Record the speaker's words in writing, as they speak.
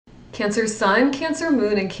Cancer Sun, Cancer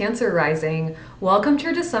Moon, and Cancer Rising. Welcome to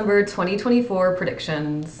your December 2024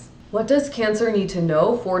 predictions. What does Cancer need to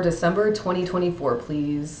know for December 2024,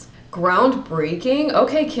 please? Groundbreaking.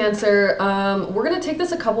 Okay, Cancer, we're going to take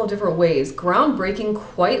this a couple of different ways. Groundbreaking,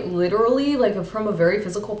 quite literally, like from a very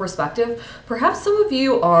physical perspective. Perhaps some of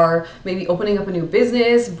you are maybe opening up a new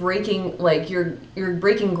business, breaking, like you're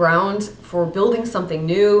breaking ground for building something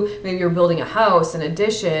new. Maybe you're building a house, an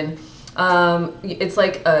addition. It's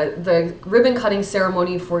like the ribbon cutting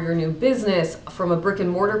ceremony for your new business. From a brick and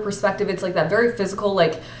mortar perspective, it's like that very physical,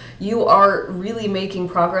 like you are really making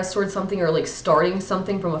progress towards something or like starting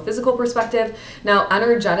something from a physical perspective. Now,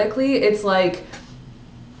 energetically, it's like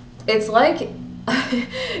it's like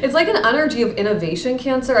an energy of innovation,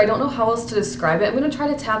 Cancer. I don't know how else to describe it. I'm going to try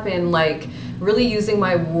to tap in, like really using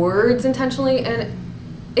my words intentionally, and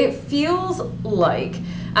it feels like,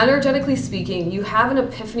 energetically speaking, you have an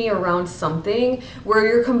epiphany around something where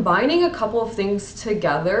you're combining a couple of things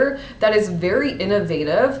together that is very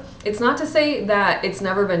innovative. It's not to say that it's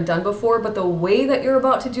never been done before, but the way that you're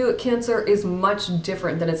about to do it, Cancer, is much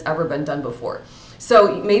different than it's ever been done before.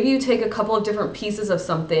 So maybe you take a couple of different pieces of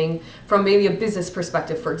something from maybe a business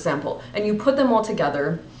perspective, for example, and you put them all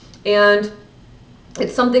together, and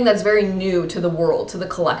it's something that's very new to the world, to the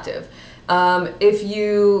collective.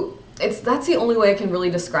 That's the only way I can really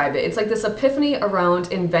describe it. It's like this epiphany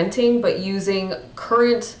around inventing, but using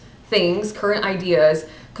current things, current ideas,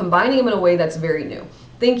 combining them in a way that's very new.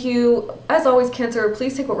 Thank you. As always, Cancer,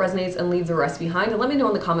 please take what resonates and leave the rest behind. And let me know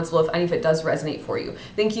in the comments below if any of it does resonate for you.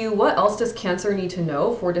 Thank you. What else does Cancer need to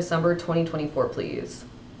know for December 2024, please?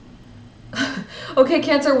 Okay,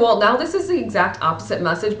 Cancer, well, now this is the exact opposite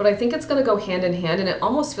message, but I think it's going to go hand in hand, and it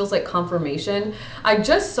almost feels like confirmation. I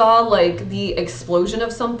just saw like the explosion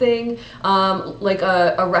of something, like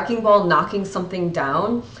a wrecking ball knocking something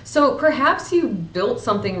down. So perhaps you built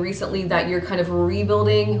something recently that you're kind of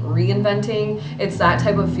rebuilding, reinventing. It's that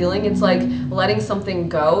type of feeling. It's like letting something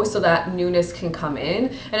go so that newness can come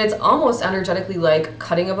in. And it's almost energetically like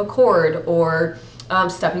cutting of a cord, or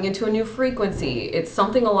stepping into a new frequency. It's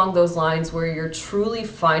something along those lines where you're truly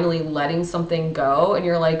finally letting something go, and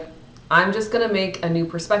you're like, I'm just gonna make a new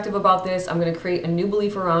perspective about this. I'm gonna create a new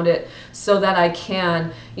belief around it so that I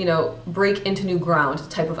can, break into new ground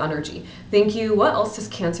type of energy. Thank you. What else does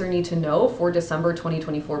Cancer need to know for December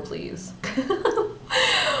 2024, please?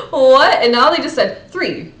 What? And now they just said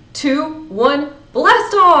 3, 2, 1,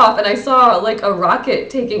 blast off, and I saw like a rocket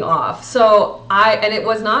taking off. So and it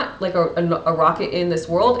was not like a rocket in this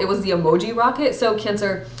world, it was the emoji rocket. So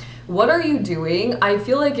Cancer, what are you doing? I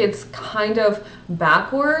feel like it's kind of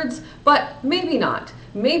backwards, but maybe not.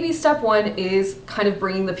 Maybe step 1 is kind of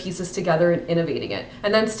bringing the pieces together and innovating it.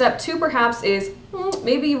 And then step 2 perhaps is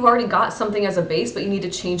maybe you've already got something as a base, but you need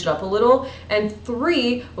to change it up a little. And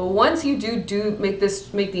 3, once you do make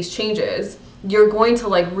these changes, you're going to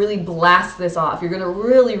like really blast this off. You're going to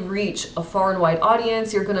really reach a far and wide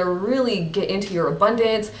audience. You're going to really get into your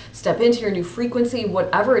abundance, step into your new frequency,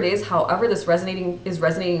 whatever it is, however this is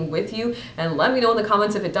resonating with you. And let me know in the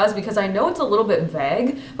comments if it does, because I know it's a little bit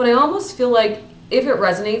vague, but I almost feel like if it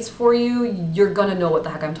resonates for you, you're going to know what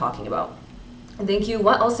the heck I'm talking about. Thank you.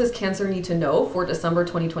 What else does Cancer need to know for December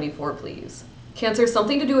 2024, please? Cancer,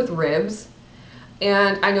 something to do with ribs.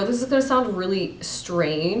 And I know this is going to sound really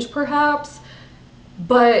strange, perhaps,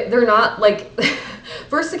 but they're not like,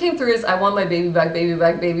 first it came through is I want my baby back, baby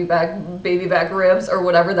back, baby back, baby back ribs, or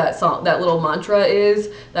whatever that song, that little mantra is,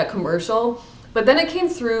 that commercial. But then it came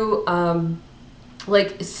through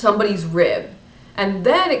like somebody's rib. And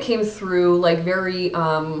then it came through like very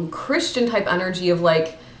Christian type energy of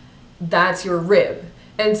like, that's your rib.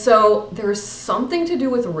 And so there's something to do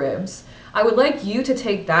with ribs. I would like you to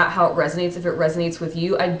take that how it resonates, if it resonates with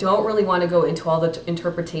you. I don't really want to go into all the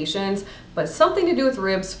interpretations, but something to do with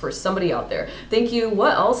ribs for somebody out there. Thank you.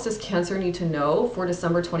 What else does Cancer need to know for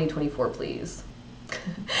December 2024, please?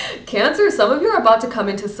 Cancer, some of you are about to come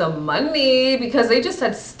into some money, because they just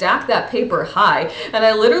said stack that paper high, and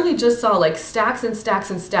I literally just saw like stacks and stacks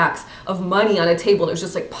and stacks of money on a table. It was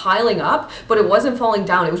just like piling up, but it wasn't falling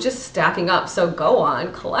down, it was just stacking up. So go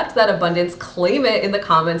on, collect that abundance, claim it in the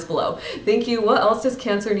comments below. Thank you. What else does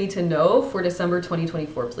Cancer need to know for December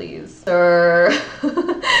 2024, please? Sir.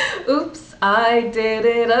 Oops, I did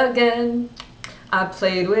it again. I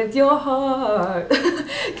played with your heart.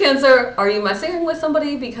 Cancer, are you messing with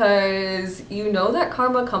somebody? Because you know that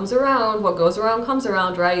karma comes around. What goes around comes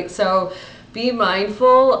around, right? So be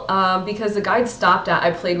mindful, because the guide stopped at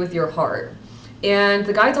I played with your heart. And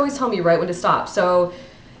the guides always tell me right when to stop. So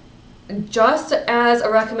Just as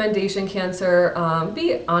a recommendation, Cancer,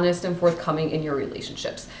 be honest and forthcoming in your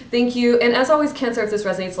relationships. Thank you. And as always, Cancer, if this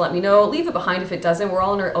resonates, let me know. Leave it behind if it doesn't. We're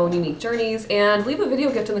all on our own unique journeys. And leave a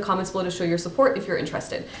video gift in the comments below to show your support if you're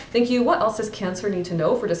interested. Thank you. What else does Cancer need to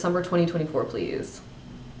know for December 2024, please?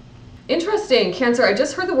 Interesting. Cancer, I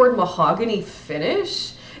just heard the word mahogany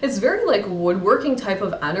finish. It's very like woodworking type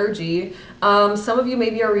of energy. Some of you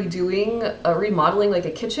maybe are remodeling like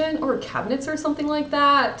a kitchen or cabinets or something like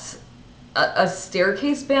that. A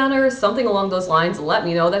staircase banner, something along those lines. Let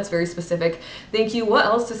me know. That's very specific. Thank you. What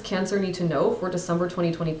else does Cancer need to know for December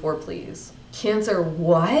 2024, please? Cancer,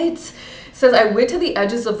 what? It says, I went to the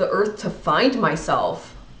edges of the earth to find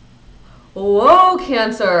myself. Whoa,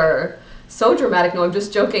 Cancer. So dramatic. No, I'm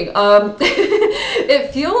just joking.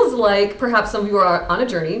 It feels like perhaps some of you are on a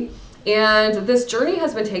journey, and this journey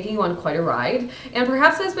has been taking you on quite a ride, and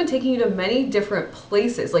perhaps it has been taking you to many different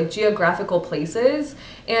places, like geographical places,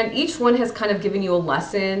 and each one has kind of given you a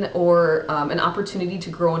lesson or an opportunity to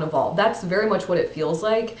grow and evolve. That's very much what it feels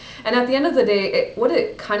like. And at the end of the day, what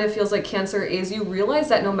it kind of feels like, Cancer, is you realize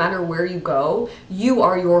that no matter where you go, you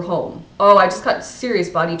are your home. Oh, I just got serious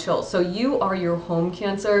body chills. So you are your home,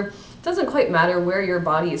 Cancer. It doesn't quite matter where your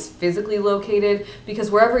body is physically located, because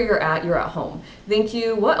wherever you're at home. Thank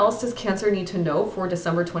you. What else does Cancer need to know for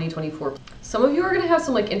December 2024? Some of you are going to have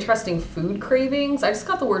some like interesting food cravings. I just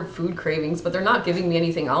got the word food cravings, but they're not giving me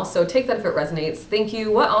anything else, so take that if it resonates. Thank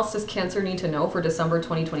you. What else does Cancer need to know for December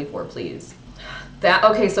 2024, please?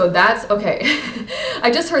 Okay, so that's okay. I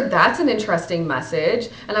just heard that's an interesting message,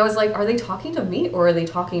 and I was like, are they talking to me or are they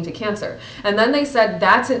talking to Cancer? And then they said,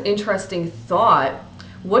 that's an interesting thought.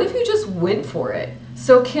 What if you just went for it?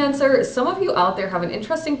 So Cancer, some of you out there have an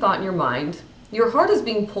interesting thought in your mind. Your heart is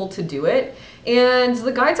being pulled to do it. And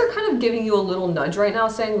the guides are kind of giving you a little nudge right now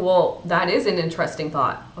saying, well, that is an interesting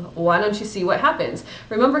thought. Why don't you see what happens?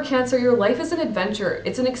 Remember, Cancer, your life is an adventure.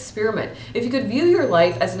 It's an experiment. If you could view your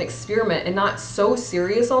life as an experiment and not so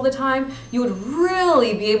serious all the time, you would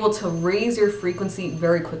really be able to raise your frequency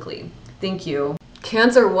very quickly. Thank you.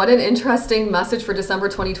 Cancer, what an interesting message for December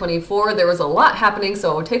 2024. There was a lot happening,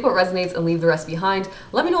 so take what resonates and leave the rest behind.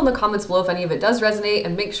 Let me know in the comments below if any of it does resonate,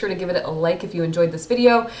 and make sure to give it a like if you enjoyed this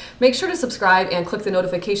video. Make sure to subscribe and click the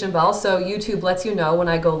notification bell so YouTube lets you know when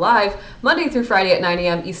I go live Monday through Friday at 9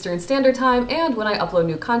 a.m. Eastern Standard Time and when I upload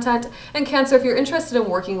new content. And Cancer, if you're interested in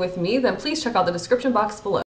working with me, then please check out the description box below.